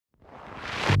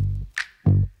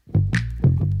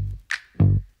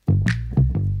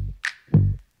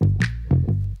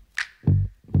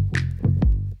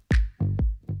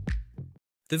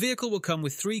The vehicle will come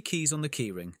with 3 keys on the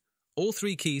keyring. All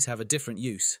 3 keys have a different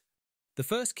use. The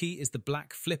first key is the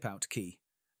black flip-out key.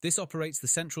 This operates the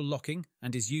central locking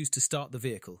and is used to start the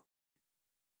vehicle.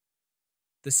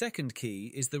 The second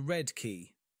key is the red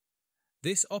key.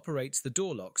 This operates the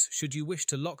door locks should you wish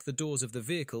to lock the doors of the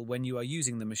vehicle when you are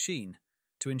using the machine,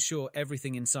 to ensure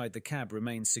everything inside the cab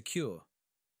remains secure.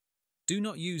 Do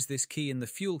not use this key in the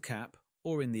fuel cap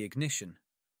or in the ignition.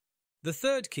 The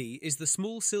third key is the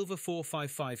small silver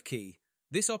 455 key.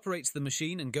 This operates the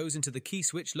machine and goes into the key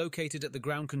switch located at the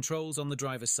ground controls on the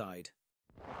driver's side.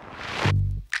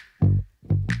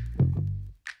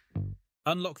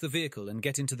 Unlock the vehicle and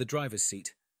get into the driver's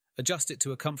seat. Adjust it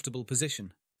to a comfortable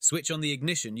position. Switch on the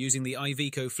ignition using the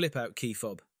Iveco flip-out key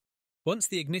fob. Once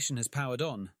the ignition has powered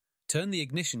on, turn the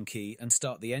ignition key and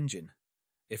start the engine.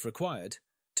 If required,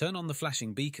 turn on the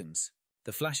flashing beacons.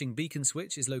 The flashing beacon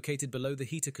switch is located below the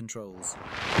heater controls.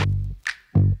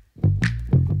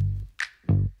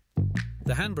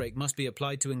 The handbrake must be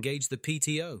applied to engage the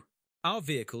PTO. Our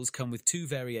vehicles come with 2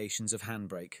 variations of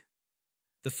handbrake.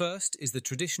 The first is the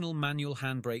traditional manual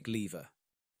handbrake lever.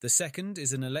 The second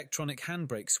is an electronic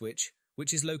handbrake switch,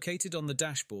 which is located on the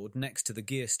dashboard next to the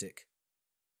gear stick.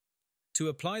 To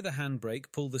apply the handbrake,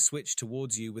 pull the switch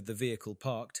towards you with the vehicle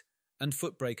parked and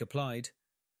foot brake applied.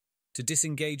 To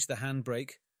disengage the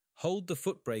handbrake, hold the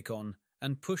foot brake on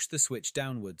and push the switch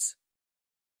downwards.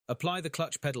 Apply the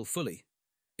clutch pedal fully.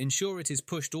 Ensure it is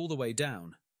pushed all the way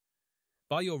down.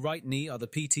 By your right knee are the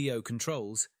PTO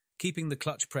controls. Keeping the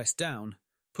clutch pressed down,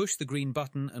 push the green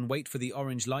button and wait for the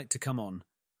orange light to come on.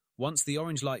 Once the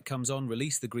orange light comes on,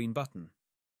 release the green button.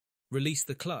 Release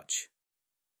the clutch.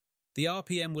 The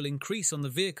RPM will increase on the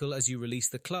vehicle as you release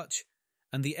the clutch,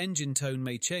 and the engine tone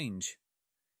may change.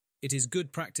 It is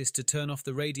good practice to turn off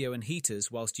the radio and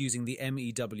heaters whilst using the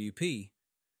MEWP.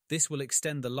 This will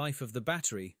extend the life of the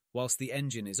battery whilst the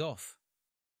engine is off.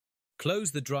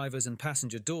 Close the driver's and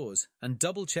passenger doors and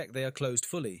double-check they are closed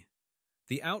fully.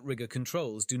 The outrigger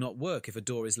controls do not work if a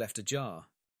door is left ajar.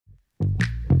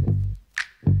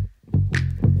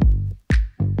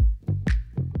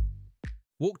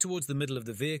 Walk towards the middle of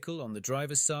the vehicle on the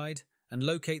driver's side and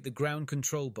locate the ground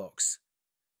control box.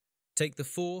 Take the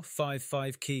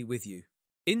 455 key with you.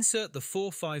 Insert the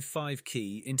 455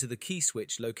 key into the key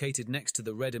switch located next to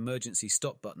the red emergency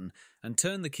stop button and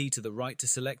turn the key to the right to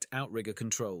select outrigger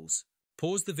controls.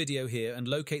 Pause the video here and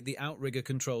locate the outrigger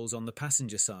controls on the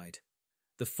passenger side.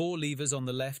 The 4 levers on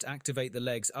the left activate the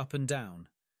legs up and down.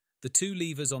 The 2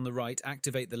 levers on the right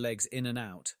activate the legs in and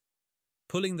out.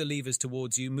 Pulling the levers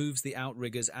towards you moves the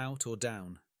outriggers out or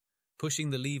down. Pushing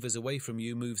the levers away from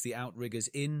you moves the outriggers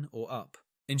in or up.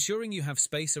 Ensuring you have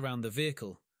space around the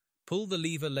vehicle, pull the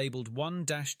lever labelled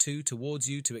 1-2 towards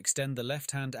you to extend the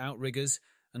left-hand outriggers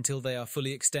until they are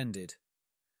fully extended.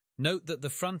 Note that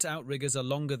the front outriggers are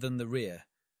longer than the rear.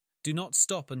 Do not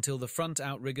stop until the front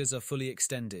outriggers are fully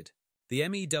extended. The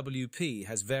MEWP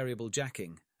has variable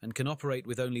jacking and can operate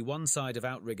with only one side of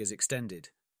outriggers extended.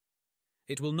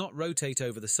 It will not rotate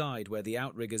over the side where the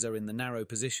outriggers are in the narrow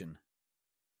position.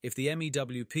 If the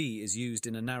MEWP is used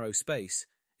in a narrow space,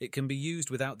 it can be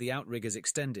used without the outriggers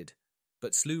extended,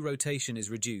 but slew rotation is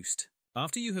reduced.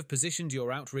 After you have positioned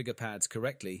your outrigger pads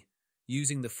correctly,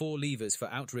 using the 4 levers for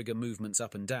outrigger movements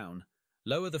up and down,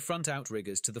 lower the front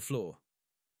outriggers to the floor.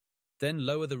 Then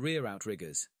lower the rear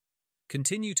outriggers.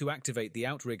 Continue to activate the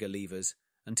outrigger levers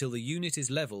until the unit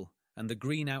is level and the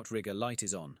green outrigger light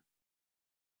is on.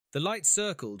 The light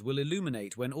circled will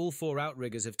illuminate when all 4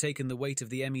 outriggers have taken the weight of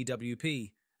the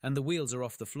MEWP and the wheels are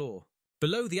off the floor.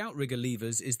 Below the outrigger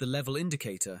levers is the level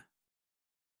indicator.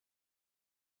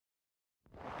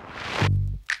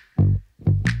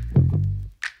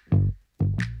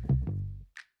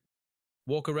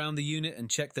 Walk around the unit and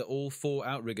check that all 4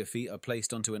 outrigger feet are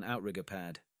placed onto an outrigger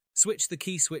pad. Switch the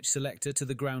key switch selector to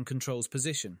the ground controls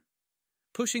position.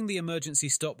 Pushing the emergency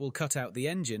stop will cut out the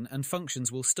engine and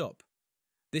functions will stop.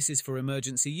 This is for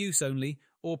emergency use only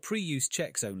or pre-use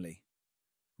checks only.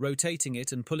 Rotating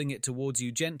it and pulling it towards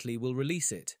you gently will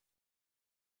release it.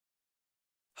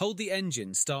 Hold the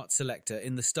engine start selector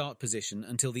in the start position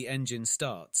until the engine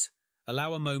starts.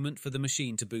 Allow a moment for the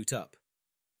machine to boot up.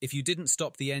 If you didn't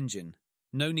stop the engine,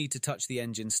 no need to touch the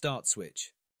engine start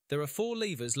switch. There are 4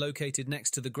 levers located next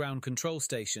to the ground control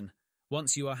station.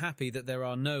 Once you are happy that there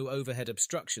are no overhead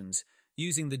obstructions,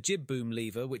 using the jib boom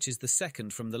lever, which is the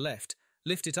second from the left,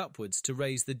 lift it upwards to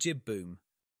raise the jib boom.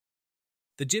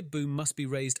 The jib boom must be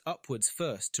raised upwards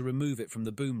first to remove it from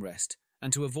the boom rest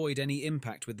and to avoid any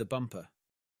impact with the bumper.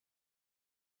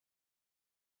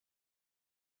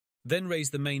 Then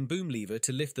raise the main boom lever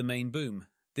to lift the main boom.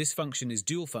 This function is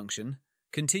dual function.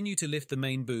 Continue to lift the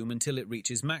main boom until it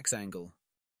reaches max angle.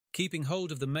 Keeping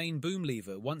hold of the main boom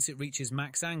lever once it reaches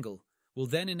max angle will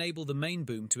then enable the main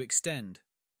boom to extend.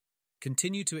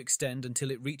 Continue to extend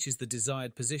until it reaches the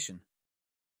desired position.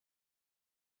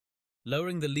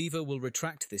 Lowering the lever will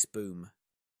retract this boom.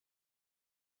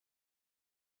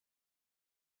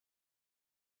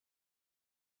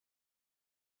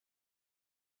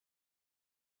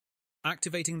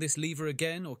 Activating this lever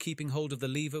again or keeping hold of the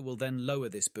lever will then lower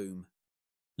this boom.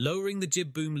 Lowering the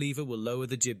jib boom lever will lower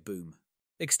the jib boom.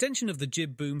 Extension of the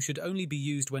jib boom should only be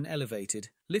used when elevated.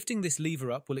 Lifting this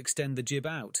lever up will extend the jib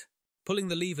out. Pulling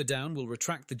the lever down will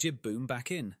retract the jib boom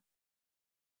back in.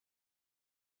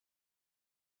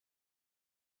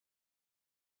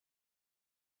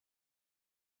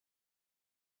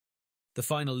 The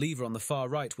final lever on the far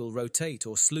right will rotate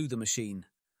or slew the machine.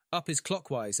 Up is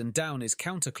clockwise and down is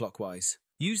counterclockwise.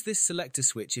 Use this selector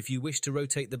switch if you wish to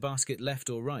rotate the basket left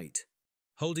or right.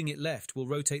 Holding it left will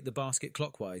rotate the basket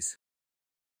clockwise.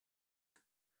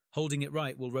 Holding it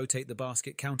right will rotate the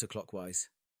basket counterclockwise.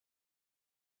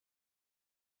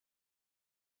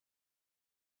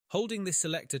 Holding this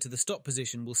selector to the stop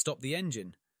position will stop the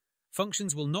engine.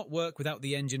 Functions will not work without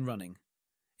the engine running.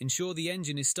 Ensure the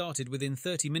engine is started within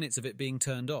 30 minutes of it being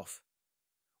turned off.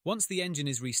 Once the engine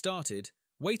is restarted,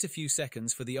 wait a few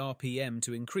seconds for the RPM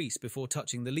to increase before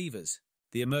touching the levers.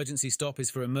 The emergency stop is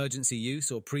for emergency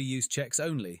use or pre-use checks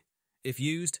only. If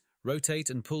used, rotate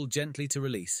and pull gently to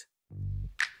release.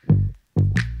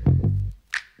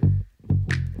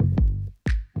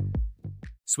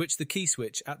 Switch the key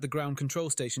switch at the ground control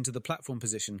station to the platform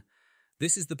position.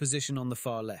 This is the position on the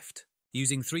far left.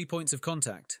 Using 3 points of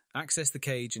contact, access the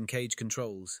cage and cage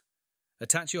controls.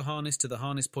 Attach your harness to the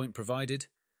harness point provided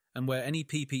and wear any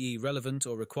PPE relevant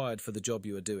or required for the job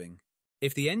you are doing.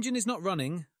 If the engine is not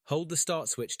running, hold the start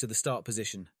switch to the start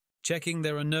position. Checking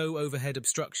there are no overhead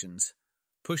obstructions.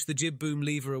 Push the jib boom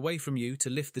lever away from you to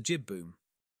lift the jib boom.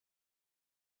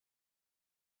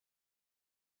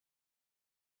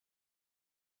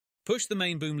 Push the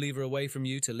main boom lever away from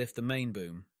you to lift the main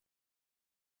boom.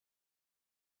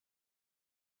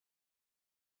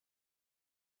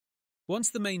 Once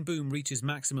the main boom reaches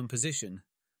maximum position,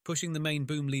 pushing the main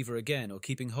boom lever again or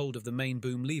keeping hold of the main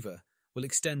boom lever will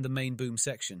extend the main boom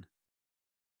section.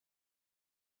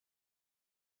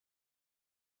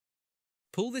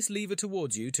 Pull this lever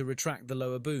towards you to retract the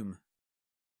lower boom.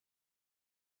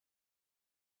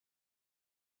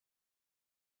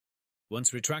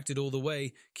 Once retracted all the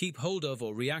way, keep hold of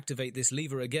or reactivate this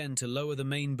lever again to lower the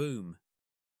main boom.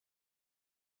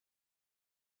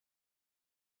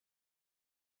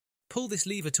 Pull this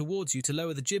lever towards you to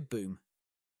lower the jib boom.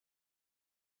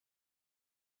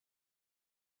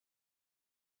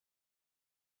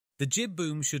 The jib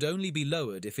boom should only be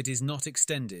lowered if it is not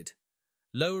extended.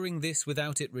 Lowering this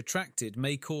without it retracted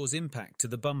may cause impact to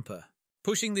the bumper.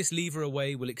 Pushing this lever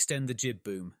away will extend the jib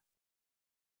boom.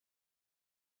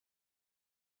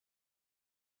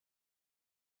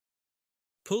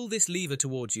 Pull this lever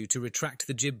towards you to retract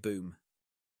the jib boom.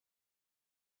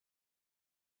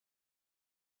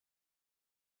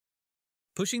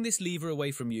 Pushing this lever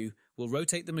away from you will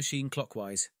rotate the machine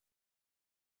clockwise.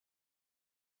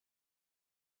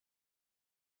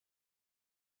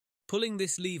 Pulling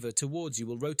this lever towards you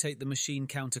will rotate the machine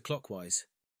counterclockwise.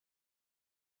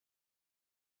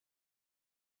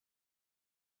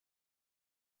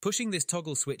 Pushing this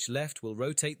toggle switch left will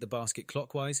rotate the basket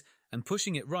clockwise, and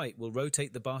pushing it right will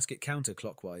rotate the basket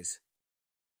counterclockwise.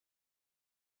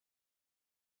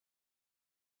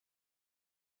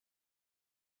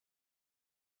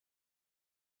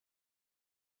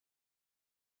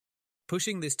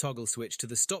 Pushing this toggle switch to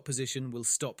the stop position will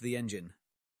stop the engine.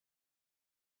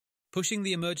 Pushing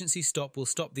the emergency stop will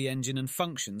stop the engine and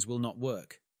functions will not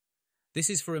work. This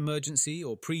is for emergency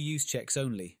or pre-use checks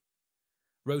only.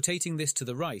 Rotating this to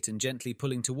the right and gently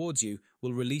pulling towards you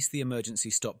will release the emergency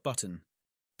stop button.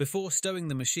 Before stowing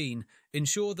the machine,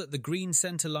 ensure that the green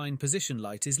centerline position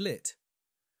light is lit.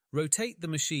 Rotate the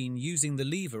machine using the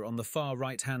lever on the far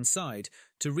right-hand side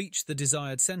to reach the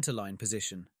desired centerline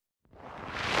position.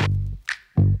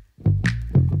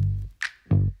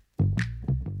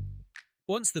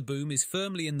 Once the boom is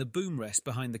firmly in the boom rest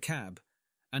behind the cab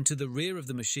and to the rear of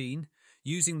the machine,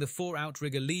 using the 4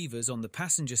 outrigger levers on the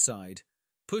passenger side,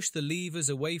 push the levers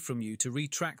away from you to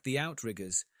retract the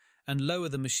outriggers and lower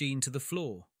the machine to the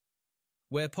floor.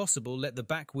 Where possible, let the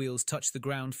back wheels touch the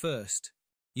ground first.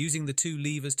 Using the 2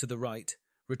 levers to the right,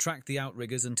 retract the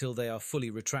outriggers until they are fully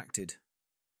retracted.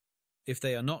 If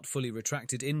they are not fully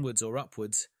retracted inwards or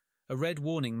upwards, a red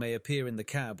warning may appear in the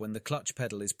cab when the clutch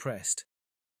pedal is pressed.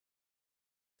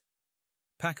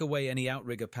 Pack away any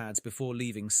outrigger pads before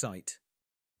leaving site.